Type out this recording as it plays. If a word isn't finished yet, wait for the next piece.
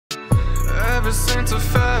never seem to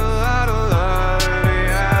fall out of love,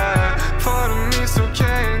 yeah. Part of me still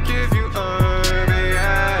can't give you up,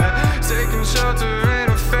 yeah. Taking shelter in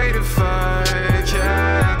a faded fight,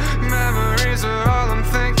 yeah. Memories are all I'm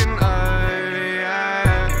thinking of,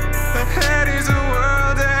 yeah. Ahead is a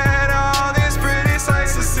world and all these pretty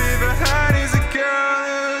sights to see. Behind is a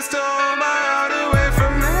girl who stole my heart away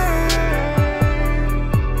from me,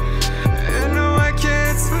 and no, I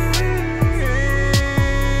can't sleep.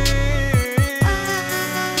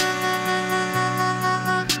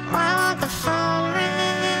 Why won't the phone ring?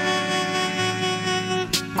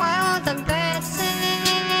 Why won't the birds sing?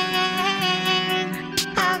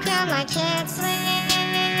 How come I can't sleep?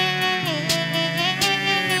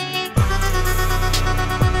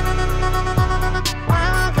 Why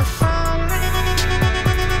won't the phone ring?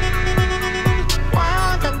 Why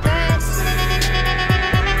won't the birds sing?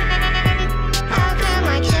 How come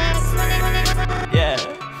I can't sleep? Yeah,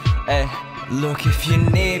 hey, look, if you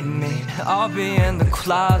need me, I'll be in the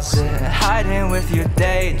closet, hiding with your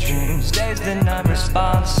daydreams. Days that I'm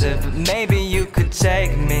responsive, but maybe you could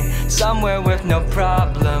take me somewhere with no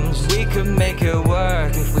problems. We could make it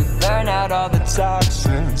work if we burn out all the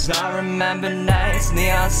toxins. I remember nights,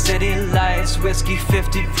 neon city lights, whiskey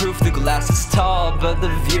 50 proof. The glass is tall, but the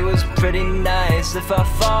view is pretty nice. If I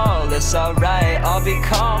fall, it's alright, I'll be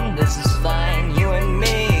calm, this is fine. You and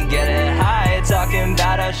me, getting high, talking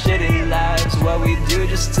about our shitty lives, what we do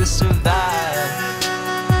just to survive.